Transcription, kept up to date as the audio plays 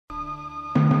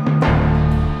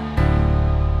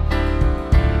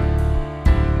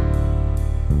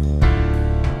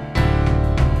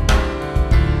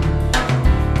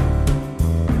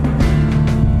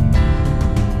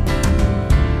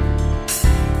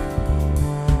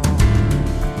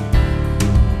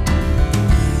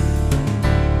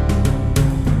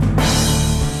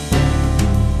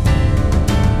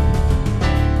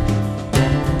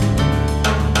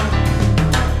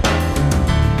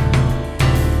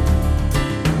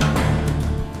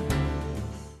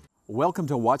Welcome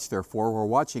to Watch Therefore. We're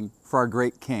watching for our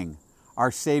great King, our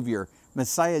Savior,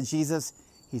 Messiah Jesus.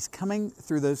 He's coming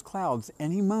through those clouds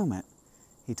any moment.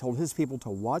 He told his people to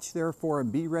watch therefore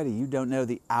and be ready. You don't know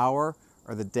the hour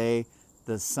or the day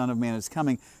the Son of Man is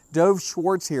coming. Dov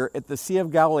Schwartz here at the Sea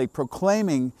of Galilee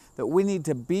proclaiming that we need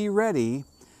to be ready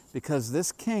because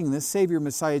this King, this Savior,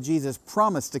 Messiah Jesus,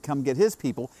 promised to come get his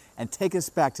people and take us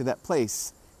back to that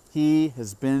place. He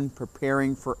has been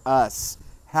preparing for us.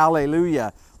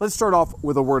 Hallelujah. Let's start off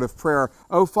with a word of prayer.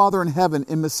 Oh, Father in heaven,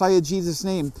 in Messiah Jesus'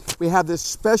 name, we have this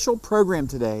special program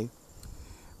today.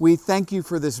 We thank you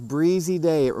for this breezy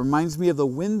day. It reminds me of the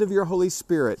wind of your Holy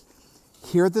Spirit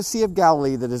here at the Sea of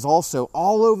Galilee that is also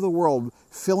all over the world,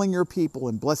 filling your people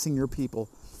and blessing your people.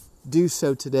 Do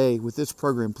so today with this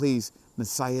program, please,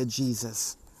 Messiah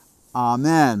Jesus.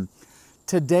 Amen.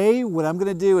 Today, what I'm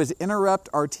going to do is interrupt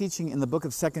our teaching in the book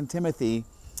of 2 Timothy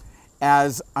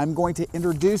as I'm going to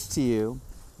introduce to you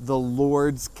the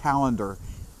Lord's calendar.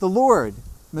 The Lord,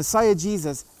 Messiah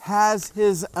Jesus, has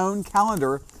his own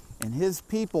calendar, and his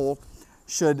people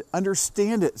should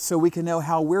understand it so we can know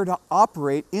how we're to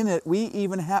operate in it. We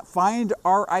even find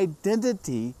our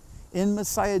identity in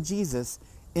Messiah Jesus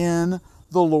in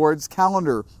the Lord's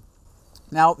calendar.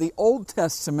 Now, the Old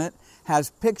Testament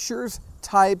has pictures,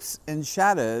 types, and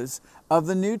shadows of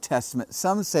the New Testament.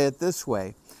 Some say it this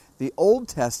way: the Old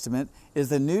Testament is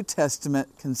the New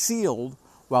Testament concealed,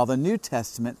 while the New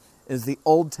Testament is the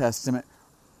Old Testament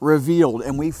revealed.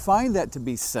 And we find that to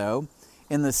be so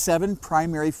in the 7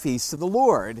 primary feasts of the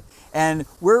Lord. And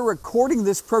we're recording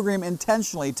this program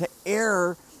intentionally to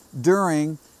air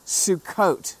during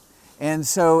Sukkot. And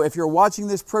so if you're watching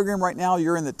this program right now,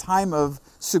 you're in the time of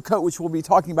Sukkot, which we'll be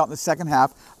talking about in the second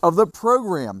half of the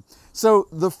program. So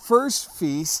the first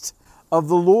feast of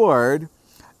the Lord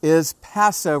is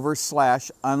Passover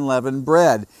 / unleavened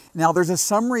bread. Now there's a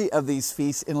summary of these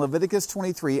feasts in Leviticus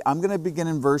 23. I'm going to begin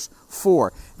in verse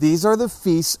 4. These are the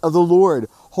feasts of the Lord,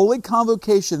 holy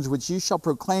convocations which you shall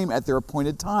proclaim at their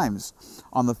appointed times.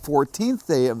 On the 14th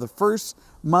day of the first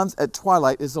month at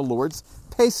twilight is the Lord's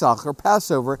Pesach or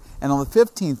Passover, and on the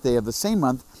 15th day of the same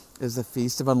month is the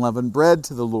feast of unleavened bread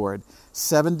to the Lord.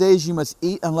 7 days you must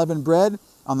eat unleavened bread.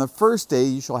 On the first day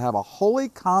you shall have a holy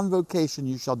convocation.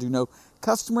 You shall do no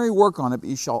customary work on it, but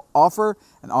you shall offer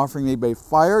an offering made by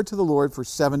fire to the Lord for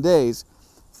 7 days.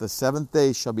 The 7th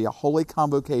day shall be a holy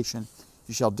convocation.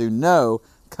 You shall do no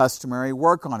customary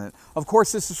work on it. Of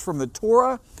course, this is from the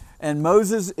Torah, and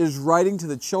Moses is writing to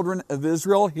the children of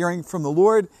Israel, hearing from the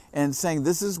Lord and saying,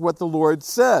 this is what the Lord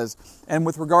says. And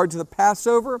with regard to the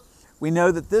Passover, we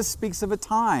know that this speaks of a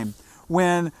time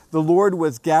when the Lord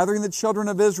was gathering the children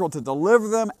of Israel to deliver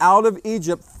them out of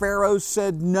Egypt. Pharaoh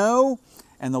said no,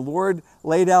 and the Lord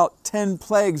laid out 10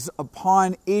 plagues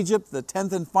upon Egypt. The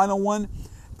 10th and final one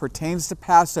pertains to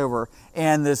Passover.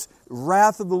 And this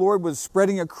wrath of the Lord was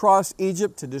spreading across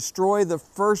Egypt to destroy the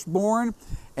firstborn.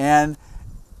 And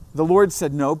the Lord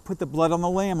said, no, put the blood on the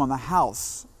lamb on the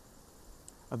house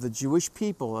of the Jewish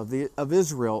people of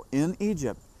Israel in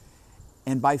Egypt.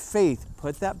 And by faith,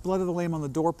 put that blood of the lamb on the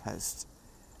doorpost.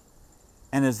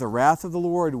 And as the wrath of the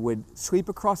Lord would sweep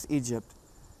across Egypt,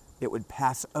 it would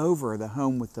pass over the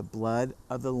home with the blood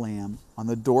of the lamb on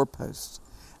the doorpost.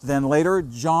 Then later,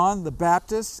 John the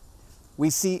Baptist,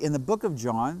 we see in the book of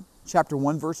John, chapter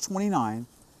 1, verse 29,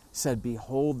 said,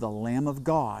 behold the Lamb of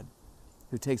God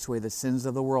who takes away the sins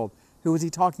of the world. Who was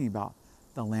he talking about?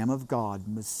 The Lamb of God,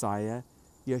 Messiah,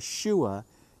 Yeshua.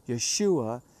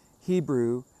 Yeshua,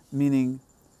 Hebrew, meaning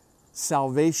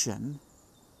salvation.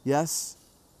 Yes?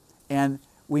 And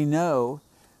we know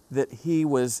that he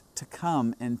was to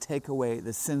come and take away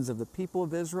the sins of the people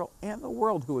of Israel and the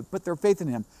world who would put their faith in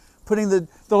him, putting the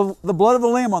blood of the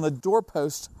Lamb on the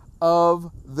doorpost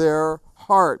of their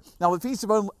heart. Now, the Feast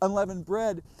of Unleavened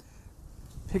Bread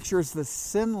pictures the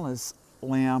sinless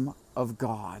Lamb of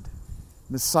God.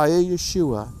 Messiah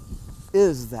Yeshua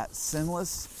is that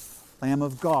sinless Lamb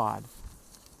of God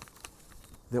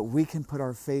that we can put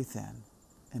our faith in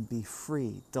and be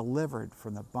free, delivered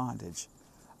from the bondage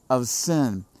of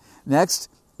sin. Next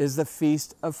is the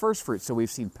Feast of First Fruits. So we've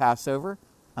seen Passover,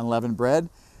 unleavened bread,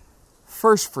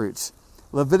 first fruits.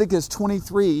 Leviticus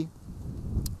 23,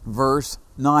 verse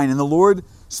 9. And the Lord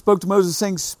spoke to Moses,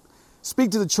 saying, speak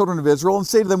to the children of Israel and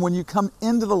say to them, when you come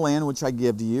into the land which I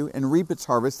give to you and reap its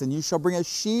harvest, then you shall bring a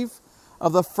sheaf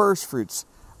of the first fruits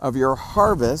of your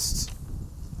harvest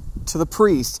to the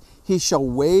priest. He shall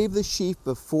wave the sheaf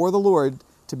before the Lord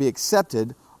to be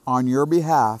accepted on your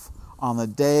behalf. On the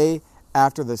day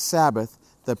after the Sabbath,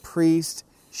 the priest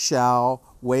shall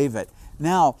wave it.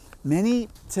 Now, many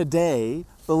today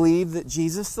believe that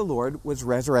Jesus the Lord was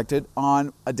resurrected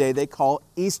on a day they call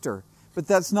Easter. But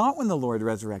that's not when the Lord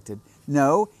resurrected.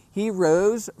 No, he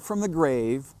rose from the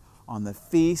grave on the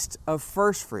Feast of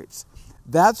First Fruits.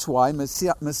 That's why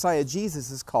Messiah Jesus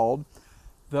is called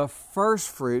the first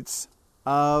fruits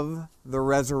of the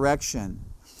resurrection.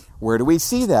 Where do we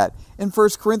see that? In 1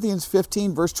 Corinthians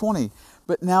 15, verse 20.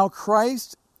 But now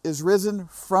Christ is risen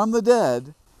from the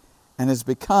dead and has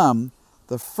become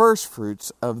the first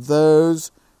fruits of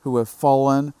those who have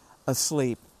fallen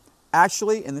asleep.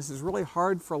 Actually, and this is really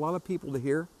hard for a lot of people to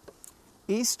hear,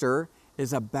 Easter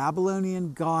is a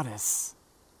Babylonian goddess.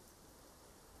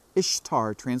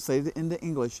 Ishtar, translated into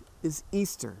English, is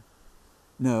Easter.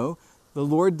 No, the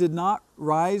Lord did not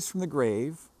rise from the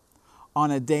grave on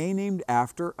a day named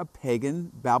after a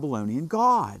pagan Babylonian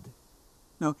god.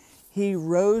 No, he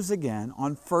rose again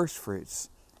on first fruits.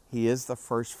 He is the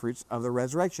first fruits of the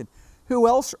resurrection. Who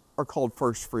else are called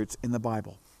first fruits in the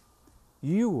Bible?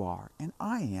 You are, and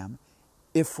I am,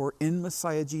 if we're in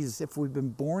Messiah Jesus, if we've been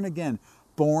born again,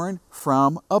 born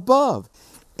from above.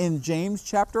 In James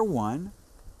chapter 1,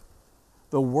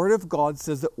 the Word of God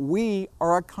says that we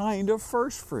are a kind of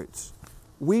first fruits.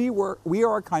 We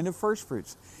are a kind of first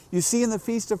fruits. You see, in the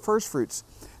Feast of First Fruits,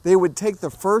 they would take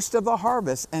the first of the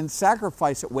harvest and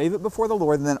sacrifice it, wave it before the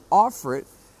Lord, and then offer it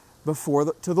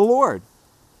to the Lord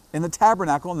in the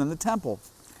tabernacle and in the temple.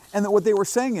 And that what they were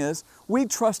saying is, we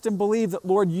trust and believe that,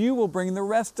 Lord, you will bring the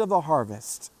rest of the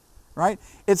harvest. Right?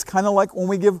 It's kind of like when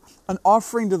we give an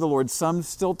offering to the Lord. Some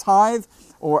still tithe,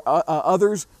 or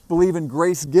others believe in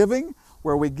grace giving,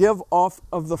 where we give off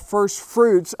of the first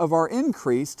fruits of our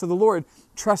increase to the Lord,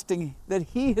 trusting that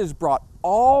He has brought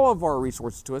all of our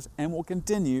resources to us and will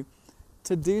continue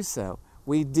to do so.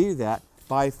 We do that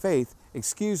by faith.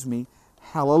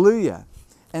 Hallelujah.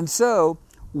 And so,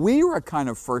 we are a kind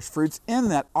of first fruits in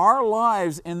that our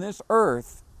lives in this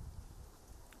earth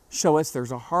show us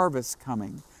there's a harvest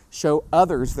coming. Show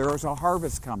others there is a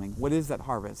harvest coming. What is that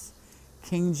harvest?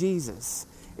 King Jesus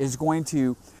is going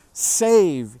to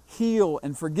save, heal,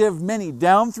 and forgive many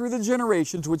down through the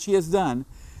generations, which He has done.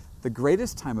 The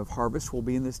greatest time of harvest will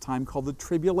be in this time called the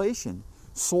tribulation.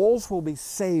 Souls will be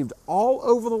saved all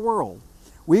over the world.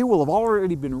 We will have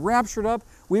already been raptured up.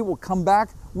 We will come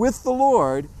back with the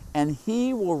Lord, and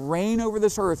He will reign over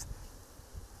this earth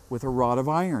with a rod of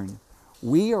iron.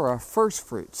 We are a first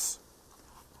fruits.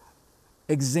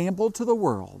 Example to the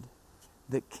world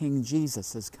that King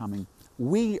Jesus is coming.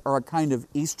 We are a kind of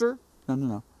Easter.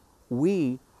 No.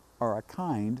 We are a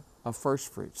kind of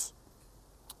first fruits.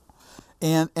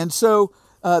 And so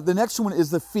the next one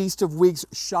is the Feast of Weeks,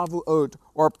 Shavuot,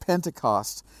 or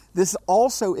Pentecost. This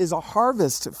also is a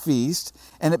harvest feast,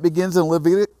 and it begins in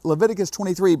Leviticus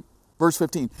 23, verse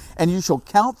 15. And you shall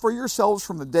count for yourselves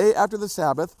from the day after the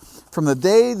Sabbath, from the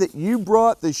day that you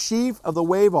brought the sheaf of the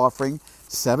wave offering,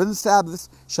 7 Sabbaths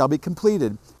shall be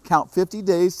completed. Count 50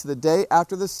 days to the day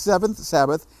after the 7th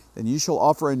Sabbath, then you shall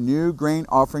offer a new grain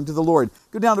offering to the Lord.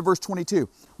 Go down to verse 22.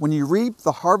 When you reap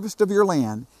the harvest of your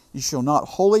land, you shall not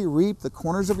wholly reap the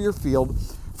corners of your field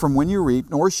from when you reap,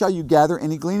 nor shall you gather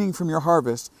any gleaning from your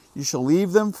harvest. You shall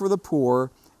leave them for the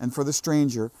poor and for the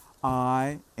stranger.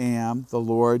 I am the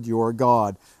Lord your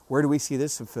God. Where do we see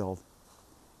this fulfilled?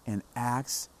 In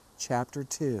Acts chapter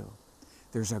 2.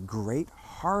 There's a great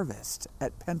harvest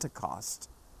at Pentecost,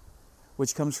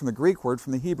 which comes from the Greek word,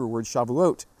 from the Hebrew word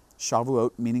Shavuot.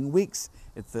 Shavuot meaning weeks.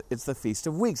 It's the Feast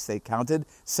of Weeks. They counted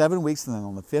 7 weeks, and then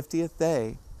on the 50th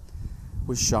day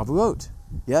was Shavuot.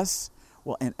 Yes?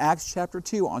 Well, in Acts chapter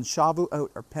 2, on Shavuot,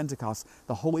 or Pentecost,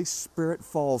 the Holy Spirit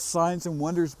falls. Signs and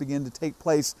wonders begin to take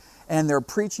place, and they're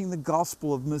preaching the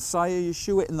gospel of Messiah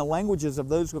Yeshua in the languages of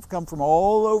those who have come from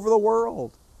all over the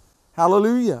world.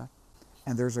 Hallelujah.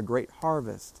 And there's a great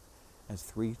harvest as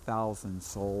 3,000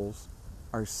 souls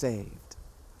are saved.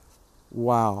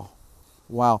 Wow.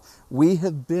 Wow. We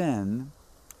have been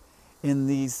in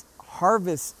these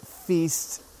harvest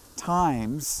feast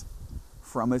times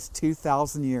for almost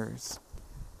 2,000 years.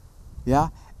 Yeah?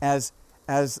 As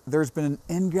there's been an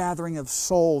ingathering of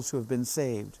souls who have been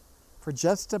saved for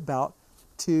just about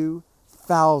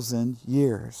 2,000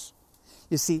 years.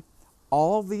 You see,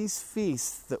 all these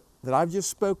feasts that I've just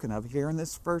spoken of here in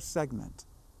this first segment,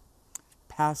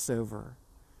 Passover,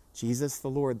 Jesus the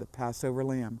Lord, the Passover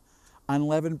Lamb,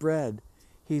 unleavened bread,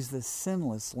 He's the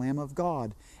sinless Lamb of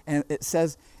God. And it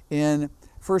says in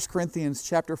 1 Corinthians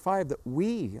chapter 5 that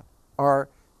we are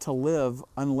to live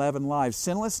unleavened lives.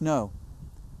 Sinless? No.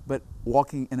 But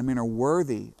walking in a manner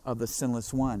worthy of the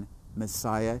sinless one,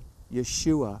 Messiah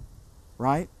Yeshua.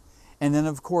 Right? And then,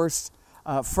 of course,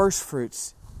 first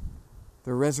fruits.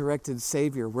 the resurrected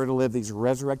Savior. We're to live these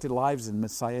resurrected lives in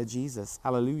Messiah Jesus.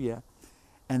 Hallelujah.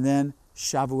 And then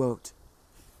Shavuot,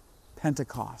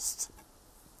 Pentecost.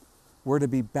 We're to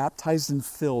be baptized and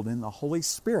filled in the Holy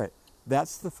Spirit.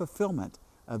 That's the fulfillment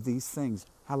of these things.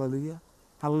 Hallelujah.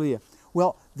 Hallelujah.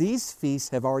 Well, these feasts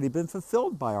have already been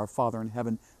fulfilled by our Father in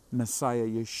heaven, Messiah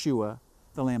Yeshua,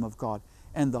 the Lamb of God,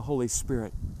 and the Holy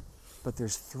Spirit. But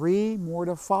there's 3 more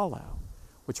to follow,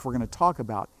 which we're going to talk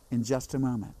about in just a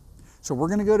moment. So we're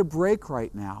going to go to break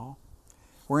right now.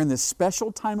 We're in this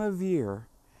special time of year,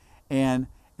 and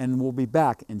we'll be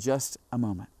back in just a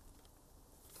moment.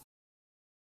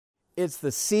 It's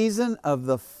the season of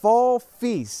the fall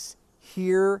feasts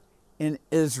here in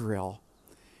Israel.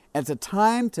 It's a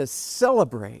time to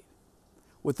celebrate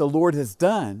what the Lord has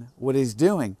done, what He's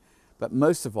doing, but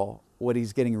most of all, what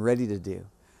He's getting ready to do.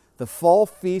 The fall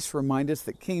feasts remind us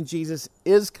that King Jesus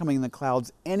is coming in the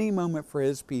clouds any moment for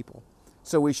His people.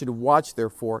 So we should watch,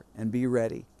 therefore, and be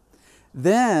ready.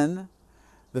 Then,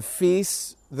 the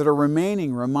feasts that are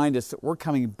remaining remind us that we're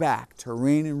coming back to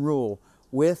reign and rule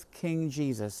with King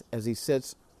Jesus as He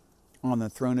sits on the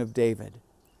throne of David.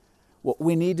 What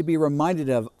we need to be reminded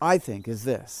of, I think, is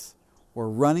this. We're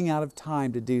running out of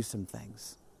time to do some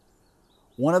things.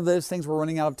 One of those things we're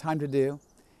running out of time to do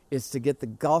is to get the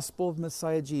gospel of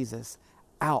Messiah Jesus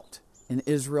out in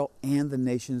Israel and the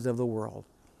nations of the world.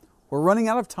 We're running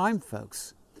out of time,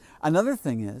 folks. Another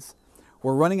thing is,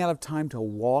 we're running out of time to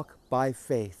walk by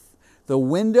faith. The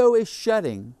window is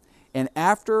shutting, and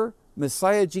after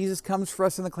Messiah Jesus comes for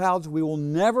us in the clouds, we will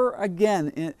never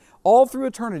again, all through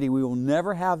eternity, we will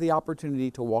never have the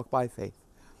opportunity to walk by faith.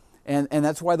 And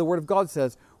that's why the Word of God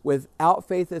says, without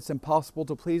faith it's impossible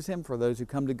to please Him, for those who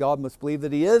come to God must believe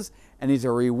that He is, and He's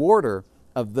a rewarder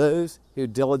of those who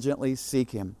diligently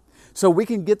seek Him. So we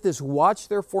can get this watch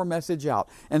therefore message out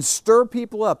and stir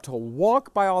people up to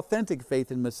walk by authentic faith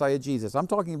in Messiah Jesus. I'm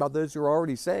talking about those who are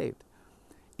already saved.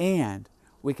 And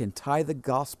we can tie the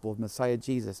gospel of Messiah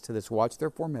Jesus to this watch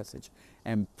therefore message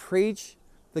and preach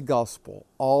the gospel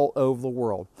all over the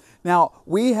world. Now,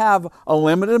 we have a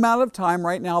limited amount of time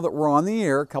right now that we're on the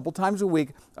air a couple times a week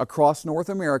across North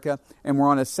America, and we're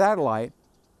on a satellite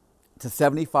to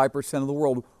 75% of the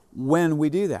world when we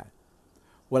do that.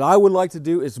 What I would like to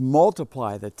do is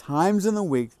multiply the times in the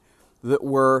week that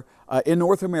we're in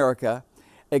North America,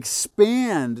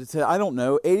 expand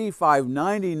to, 85,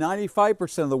 90,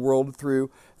 95% of the world through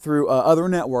other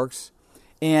networks,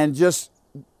 and just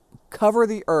cover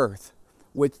the earth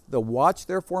with the watch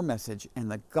therefore message and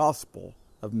the gospel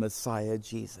of Messiah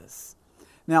Jesus.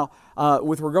 Now,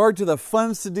 with regard to the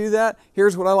funds to do that,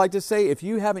 here's what I like to say. If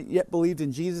you haven't yet believed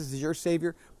in Jesus as your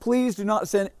Savior, please do not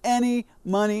send any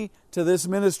money to this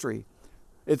ministry.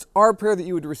 It's our prayer that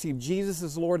you would receive Jesus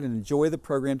as Lord and enjoy the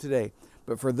program today.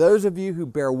 But for those of you who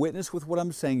bear witness with what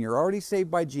I'm saying, you're already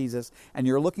saved by Jesus, and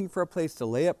you're looking for a place to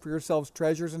lay up for yourselves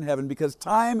treasures in heaven because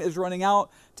time is running out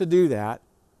to do that,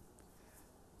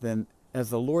 then as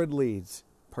the Lord leads,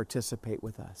 participate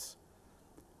with us.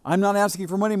 I'm not asking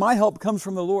for money. My help comes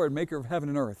from the Lord, maker of heaven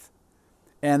and earth.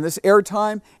 And this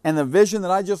airtime and the vision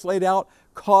that I just laid out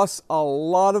costs a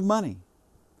lot of money.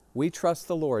 We trust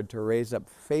the Lord to raise up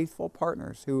faithful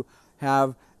partners who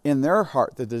have in their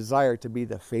heart the desire to be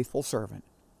the faithful servant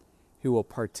who will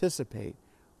participate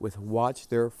with Watch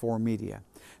Therefore Media.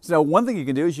 So one thing you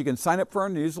can do is you can sign up for our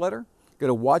newsletter. Go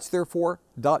to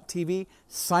watchtherefore.tv,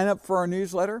 sign up for our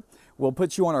newsletter. We'll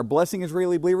put you on our Blessing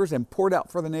Israeli Believers and Poured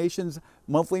Out for the Nations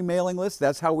monthly mailing list.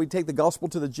 That's how we take the gospel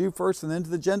to the Jew first and then to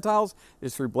the Gentiles,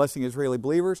 is through Blessing Israeli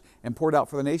Believers and Poured Out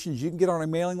for the Nations. You can get on our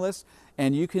mailing list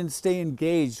and you can stay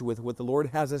engaged with what the Lord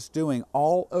has us doing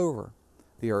all over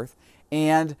the earth.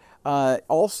 And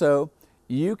also,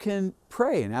 you can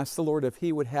pray and ask the Lord if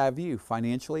He would have you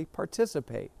financially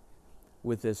participate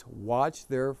with this Watch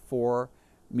Therefore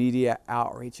Media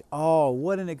outreach. Oh,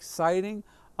 what an exciting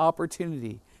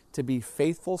opportunity to be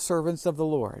faithful servants of the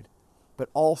Lord, but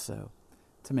also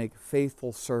to make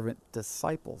faithful servant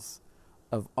disciples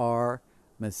of our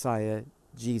Messiah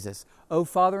Jesus. Oh,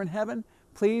 Father in heaven,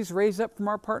 please raise up from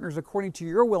our partners according to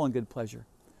your will and good pleasure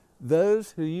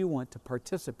those who you want to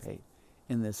participate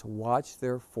in this Watch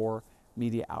Therefore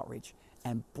Media outreach,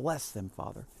 and bless them,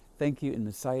 Father. Thank you in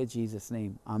Messiah Jesus'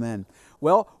 name. Amen.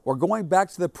 Well, we're going back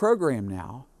to the program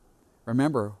now.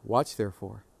 Remember, watch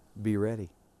therefore, be ready.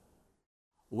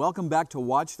 Welcome back to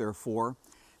Watch Therefore.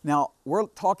 Now, we're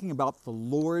talking about the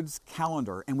Lord's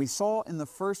calendar, and we saw in the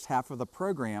first half of the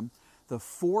program the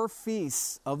 4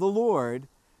 feasts of the Lord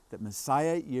that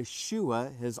Messiah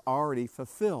Yeshua has already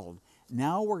fulfilled.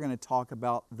 Now we're going to talk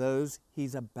about those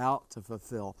he's about to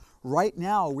fulfill. Right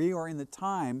now, we are in the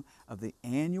time of the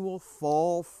annual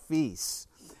fall feasts.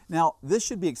 Now, this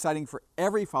should be exciting for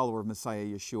every follower of Messiah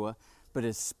Yeshua, but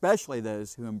especially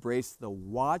those who embrace the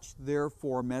watch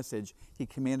therefore message. He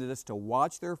commanded us to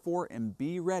watch therefore and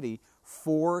be ready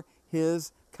for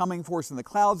his coming for us in the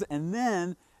clouds, and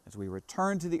then as we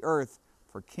return to the earth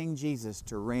for King Jesus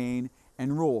to reign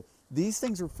and rule. These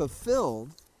things are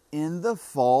fulfilled in the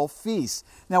fall feast.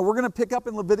 Now we're going to pick up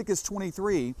in Leviticus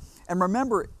 23, and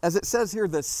remember, as it says here,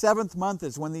 the 7th month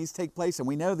is when these take place, and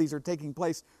we know these are taking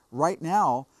place right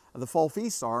now. The fall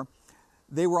feasts are.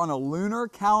 They were on a lunar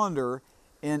calendar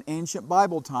in ancient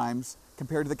Bible times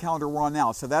compared to the calendar we're on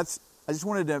now. So I just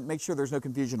wanted to make sure there's no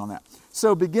confusion on that.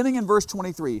 So beginning in verse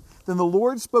 23, then the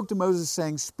Lord spoke to Moses,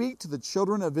 saying, speak to the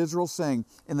children of Israel, saying,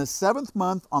 in the 7th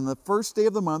month, on the 1st day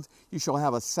of the month, you shall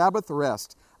have a Sabbath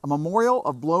rest, a memorial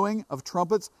of blowing of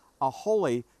trumpets, a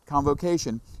holy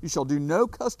convocation. You shall do no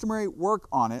customary work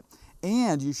on it,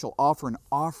 and you shall offer an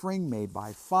offering made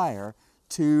by fire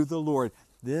to the Lord.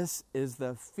 This is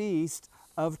the Feast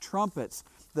of Trumpets,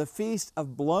 the Feast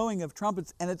of Blowing of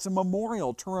Trumpets, and it's a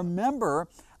memorial to remember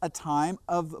a time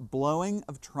of blowing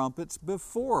of trumpets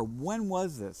before. When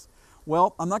was this?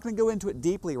 Well, I'm not going to go into it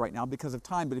deeply right now because of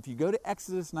time, but if you go to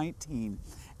Exodus 19,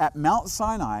 at Mount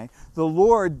Sinai, the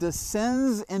Lord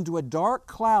descends into a dark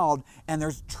cloud, and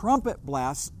there's trumpet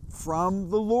blasts from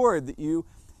the Lord that you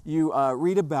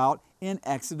read about in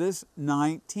Exodus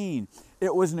 19.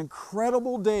 It was an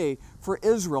incredible day for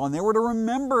Israel, and they were to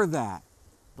remember that.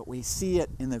 But we see it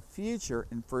in the future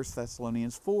in 1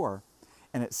 Thessalonians 4.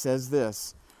 And it says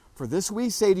this, for this we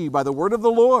say to you by the word of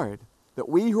the Lord, that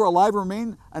we who are alive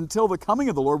remain until the coming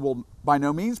of the Lord will by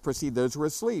no means precede those who are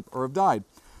asleep or have died.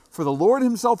 For the Lord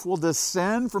himself will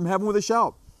descend from heaven with a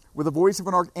shout, with the voice of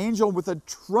an archangel, with a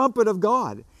trumpet of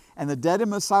God. And the dead in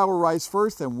Messiah will rise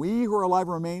first, and we who are alive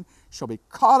and remain shall be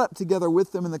caught up together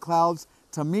with them in the clouds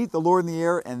to meet the Lord in the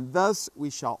air, and thus we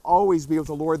shall always be with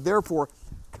the Lord. Therefore,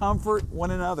 comfort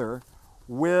one another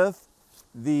with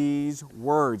these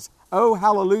words. Oh,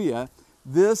 hallelujah.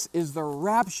 This is the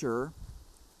rapture,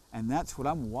 and that's what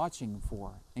I'm watching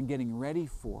for and getting ready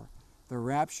for, the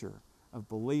rapture of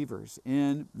believers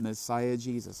in Messiah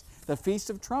Jesus. The Feast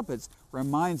of Trumpets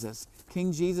reminds us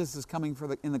King Jesus is coming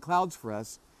in the clouds for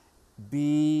us.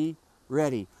 Be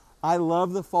ready. I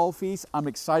love the fall feast. I'm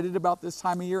excited about this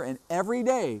time of year, and every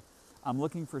day I'm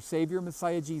looking for Savior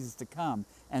Messiah Jesus to come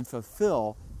and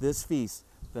fulfill this feast,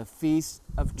 the Feast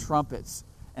of Trumpets.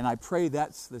 And I pray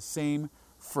that's the same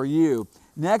for you.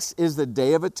 Next is the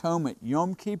Day of Atonement,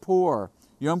 Yom Kippur.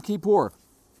 Yom Kippur.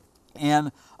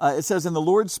 And it says, and the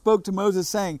Lord spoke to Moses,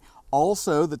 saying,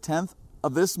 also the 10th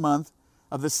of this month,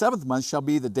 of the 7th month, shall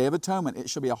be the Day of Atonement. It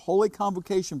shall be a holy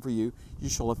convocation for you. You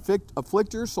shall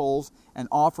afflict your souls and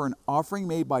offer an offering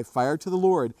made by fire to the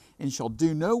Lord, and shall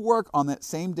do no work on that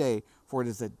same day, for it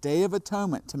is a day of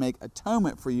atonement, to make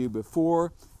atonement for you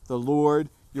before the Lord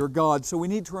your God. So we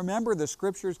need to remember the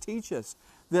Scriptures teach us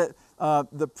that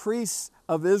the priests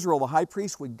of Israel, the high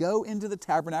priest, would go into the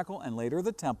tabernacle and later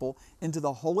the temple, into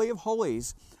the Holy of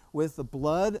Holies, with the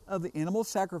blood of the animal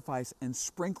sacrifice and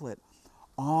sprinkle it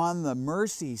on the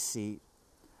mercy seat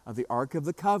of the Ark of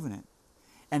the Covenant.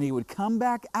 And he would come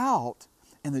back out,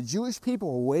 and the Jewish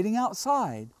people were waiting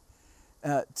outside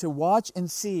to watch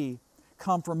and see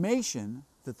confirmation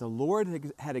that the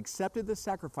Lord had accepted the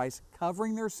sacrifice,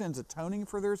 covering their sins, atoning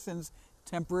for their sins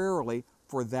temporarily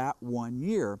for that 1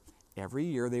 year. Every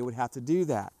year they would have to do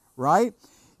that, right?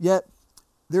 Yet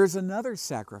there's another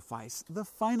sacrifice, the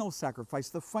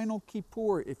final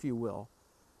Kippur, if you will,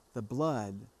 the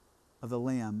blood of the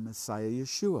Lamb, Messiah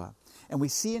Yeshua. And we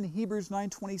see in Hebrews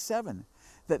 9:27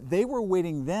 that they were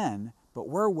waiting then, but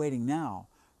we're waiting now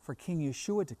for King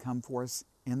Yeshua to come for us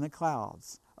in the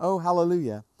clouds. Oh,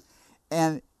 hallelujah.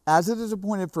 And as it is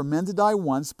appointed for men to die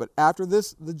once, but after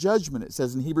this the judgment, it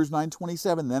says in Hebrews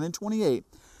 9:27, then in 28,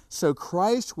 so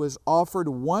Christ was offered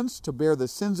once to bear the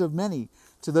sins of many.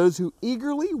 To those who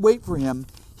eagerly wait for him,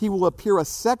 he will appear a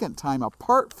second time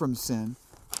apart from sin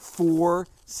for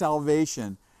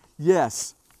salvation.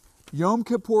 Yes, Yom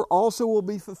Kippur also will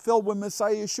be fulfilled when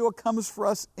Messiah Yeshua comes for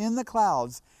us in the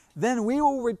clouds. Then we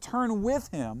will return with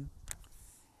him,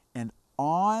 and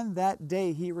on that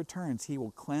day he returns, he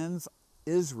will cleanse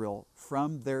Israel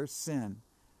from their sin,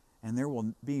 and there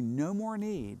will be no more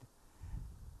need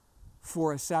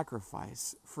for a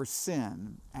sacrifice for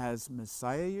sin, as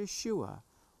Messiah Yeshua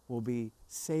will be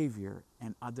Savior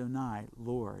and Adonai,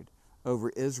 Lord, over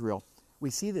Israel. We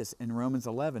see this in Romans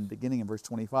 11, beginning in verse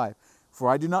 25. For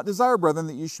I do not desire, brethren,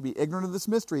 that you should be ignorant of this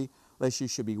mystery, lest you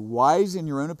should be wise in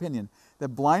your own opinion. That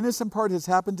blindness in part has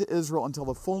happened to Israel until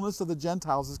the fullness of the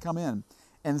Gentiles has come in.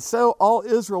 And so all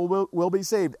Israel will be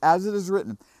saved, as it is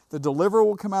written. The deliverer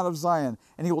will come out of Zion,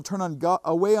 and he will turn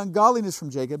away ungodliness from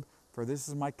Jacob, for this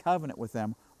is my covenant with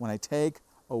them when I take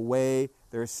away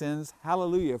their sins.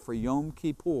 Hallelujah for Yom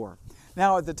Kippur.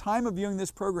 Now, at the time of viewing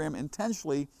this program,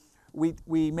 intentionally,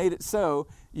 we made it so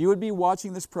you would be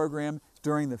watching this program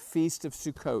during the Feast of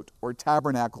Sukkot, or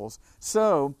Tabernacles.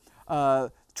 So,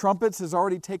 trumpets has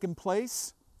already taken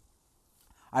place.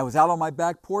 I was out on my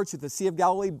back porch at the Sea of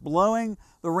Galilee blowing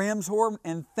the ram's horn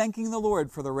and thanking the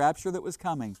Lord for the rapture that was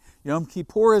coming. Yom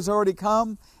Kippur has already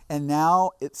come, and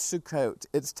now it's Sukkot,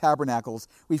 it's Tabernacles.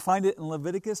 We find it in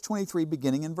Leviticus 23,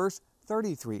 beginning in verse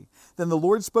 33. Then the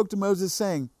Lord spoke to Moses,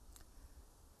 saying,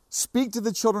 Speak to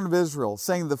the children of Israel,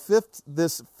 saying, this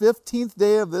 15th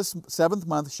day of this 7th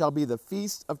month shall be the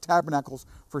Feast of Tabernacles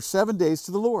for 7 days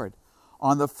to the Lord.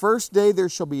 On the first day there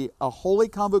shall be a holy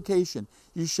convocation.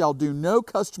 You shall do no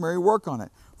customary work on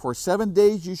it. For 7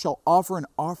 days you shall offer an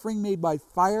offering made by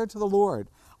fire to the Lord.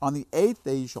 On the 8th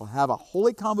day you shall have a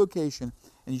holy convocation,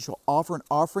 and you shall offer an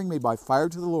offering made by fire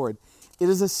to the Lord. It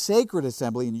is a sacred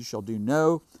assembly, and you shall do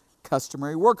no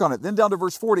customary work on it. Then down to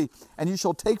verse 40, and you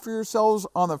shall take for yourselves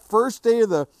on the first day of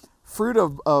the fruit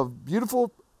of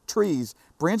beautiful trees,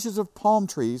 branches of palm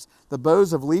trees, the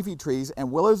boughs of leafy trees,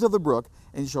 and willows of the brook,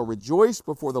 and you shall rejoice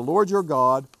before the Lord your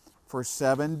God for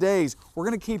 7 days. We're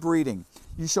going to keep reading.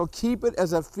 You shall keep it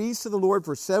as a feast to the Lord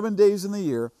for 7 days in the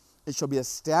year. It shall be a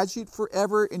statute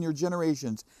forever in your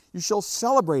generations. You shall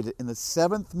celebrate it in the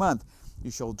 7th month.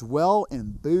 You shall dwell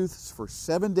in booths for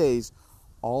 7 days.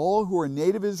 All who are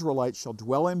native Israelites shall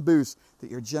dwell in booths, that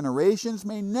your generations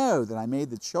may know that I made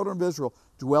the children of Israel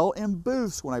dwell in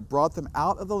booths when I brought them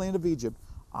out of the land of Egypt.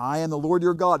 I am the Lord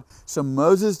your God. So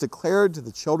Moses declared to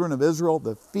the children of Israel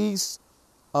the feast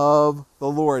of the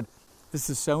Lord. This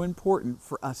is so important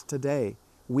for us today,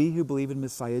 we who believe in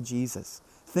Messiah Jesus.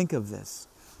 Think of this.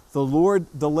 The Lord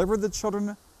delivered the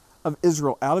children of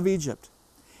Israel out of Egypt,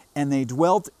 and they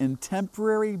dwelt in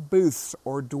temporary booths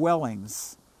or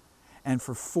dwellings. And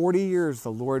for 40 years,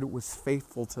 the Lord was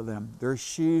faithful to them. Their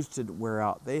shoes didn't wear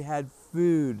out. They had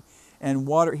food and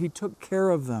water. He took care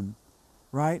of them,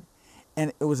 right?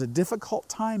 And it was a difficult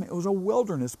time. It was a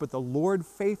wilderness, but the Lord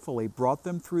faithfully brought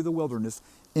them through the wilderness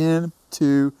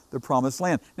into the promised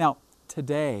land. Now,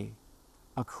 today,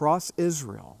 across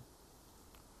Israel,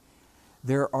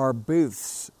 there are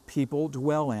booths people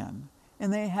dwell in,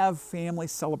 and they have family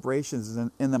celebrations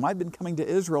in them. I've been coming to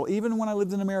Israel, even when I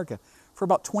lived in America. For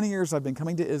about 20 years, I've been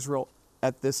coming to Israel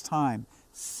at this time,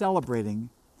 celebrating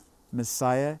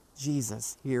Messiah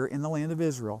Jesus here in the land of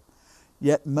Israel.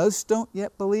 Yet most don't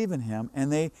yet believe in Him,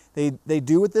 and they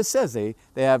do what this says. They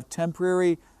have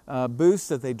temporary booths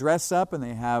that they dress up, and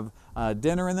they have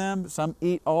dinner in them. Some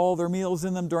eat all their meals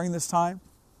in them during this time.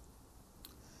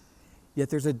 Yet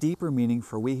there's a deeper meaning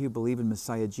for we who believe in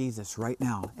Messiah Jesus right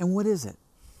now. And what is it?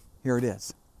 Here it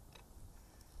is.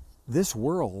 This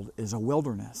world is a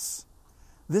wilderness.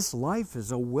 This life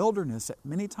is a wilderness.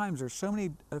 Many times there's so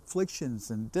many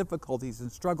afflictions and difficulties and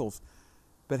struggles.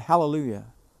 But hallelujah,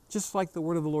 just like the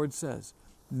word of the Lord says,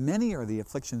 many are the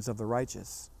afflictions of the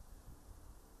righteous,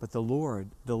 but the Lord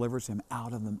delivers him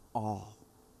out of them all.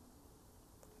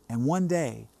 And one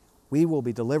day we will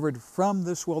be delivered from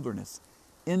this wilderness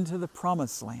into the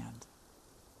promised land.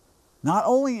 Not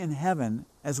only in heaven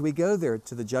as we go there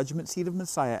to the judgment seat of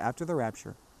Messiah after the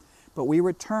rapture, but we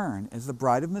return as the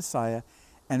bride of Messiah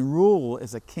and rule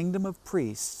as a kingdom of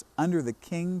priests under the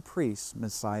king priest,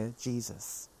 Messiah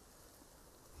Jesus.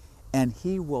 And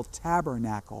He will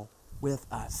tabernacle with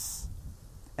us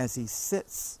as He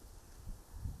sits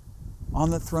on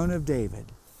the throne of David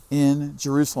in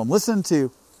Jerusalem. Listen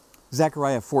to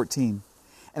Zechariah 14.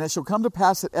 And it shall come to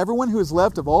pass that everyone who is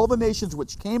left of all the nations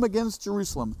which came against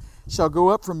Jerusalem shall go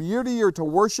up from year to year to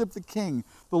worship the King,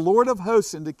 the Lord of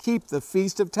hosts, and to keep the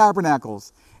Feast of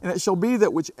Tabernacles. And it shall be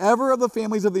that whichever of the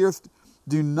families of the earth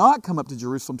do not come up to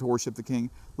Jerusalem to worship the King,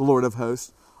 the Lord of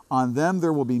hosts, on them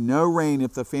there will be no rain.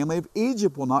 If the family of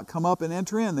Egypt will not come up and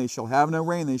enter in, they shall have no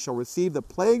rain. They shall receive the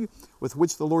plague with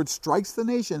which the Lord strikes the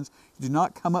nations who do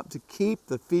not come up to keep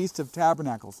the Feast of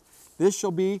Tabernacles. This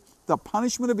shall be the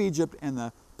punishment of Egypt and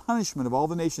the punishment of all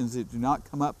the nations that do not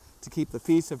come up to keep the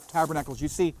Feast of Tabernacles. You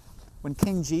see, when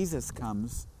King Jesus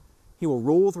comes, He will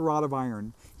rule with a rod of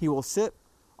iron. He will sit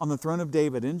on the throne of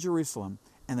David in Jerusalem,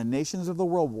 and the nations of the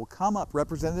world will come up,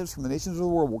 representatives from the nations of the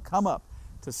world will come up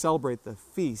to celebrate the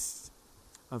Feast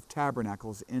of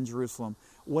Tabernacles in Jerusalem.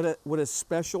 What a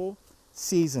special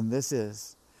season this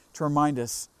is to remind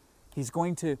us He's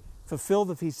going to fulfill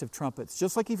the Feast of Trumpets,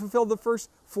 just like He fulfilled the first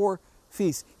 4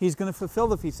 feast. He's going to fulfill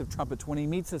the Feast of Trumpets when he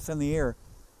meets us in the air.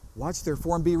 Watch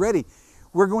therefore and be ready.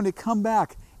 We're going to come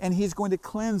back and he's going to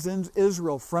cleanse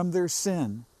Israel from their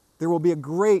sin. There will be a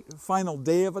great final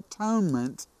day of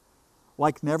atonement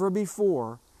like never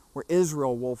before, where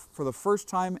Israel will, for the first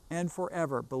time and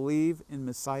forever, believe in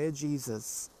Messiah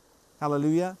Jesus.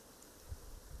 Hallelujah.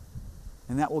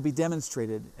 And that will be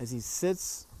demonstrated as he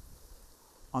sits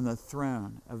on the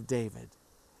throne of David.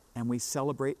 And we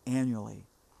celebrate annually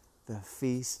the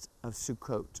Feast of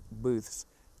Sukkot, booths,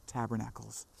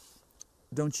 tabernacles.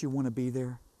 Don't you want to be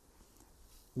there?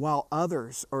 While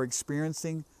others are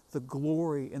experiencing the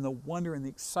glory and the wonder and the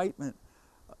excitement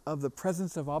of the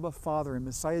presence of Abba Father and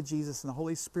Messiah Jesus and the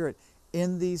Holy Spirit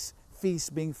in these feasts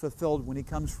being fulfilled when he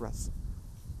comes for us,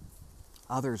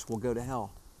 others will go to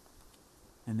hell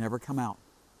and never come out.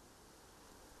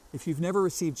 If you've never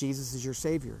received Jesus as your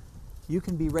Savior, you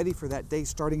can be ready for that day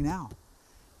starting now.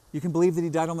 You can believe that he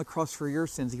died on the cross for your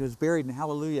sins. He was buried, and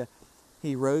hallelujah,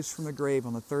 he rose from the grave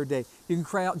on the third day. You can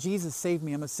cry out, Jesus, save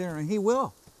me, I'm a sinner. And he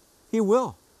will. He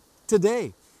will.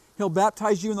 Today, he'll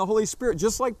baptize you in the Holy Spirit.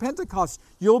 Just like Pentecost,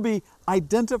 you'll be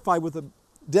identified with the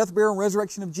death, burial, and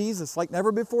resurrection of Jesus like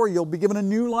never before. You'll be given a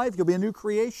new life. You'll be a new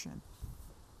creation.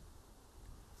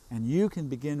 And you can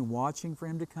begin watching for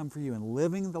him to come for you and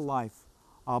living the life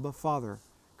Abba Father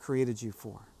created you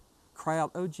for. Cry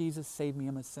out, oh Jesus, save me,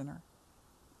 I'm a sinner.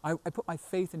 I put my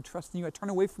faith and trust in you. I turn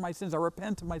away from my sins. I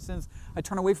repent of my sins. I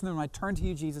turn away from them and I turn to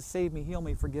you, Jesus. Save me, heal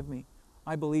me, forgive me.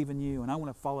 I believe in you and I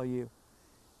want to follow you.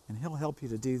 And he'll help you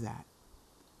to do that.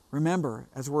 Remember,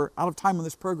 as we're out of time on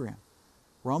this program,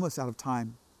 we're almost out of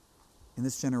time in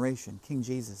this generation. King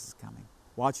Jesus is coming.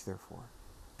 Watch therefore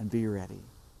and be ready.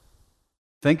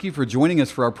 Thank you for joining us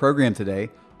for our program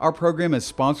today. Our program is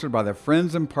sponsored by the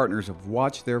friends and partners of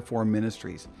Watch Therefore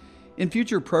Ministries. In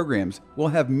future programs, we'll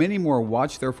have many more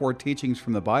Watch Therefore teachings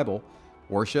from the Bible,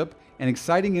 worship, and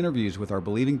exciting interviews with our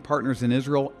believing partners in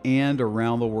Israel and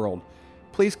around the world.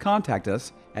 Please contact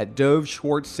us at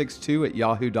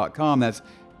dovschwartz62@yahoo.com. That's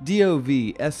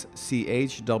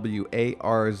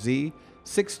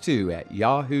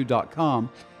DOVSCHWARZ62@yahoo.com.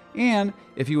 And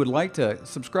if you would like to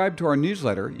subscribe to our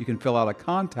newsletter, you can fill out a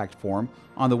contact form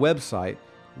on the website,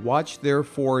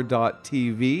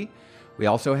 watchtherefore.tv. We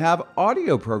also have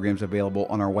audio programs available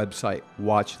on our website,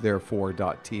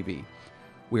 watchtherefore.tv.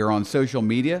 We are on social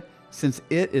media since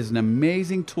it is an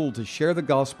amazing tool to share the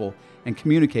gospel and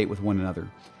communicate with one another.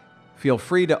 Feel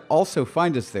free to also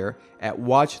find us there at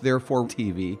Watch Therefore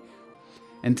TV.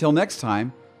 Until next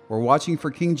time, we're watching for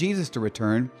King Jesus to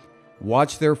return.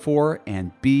 Watch therefore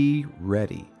and be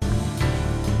ready.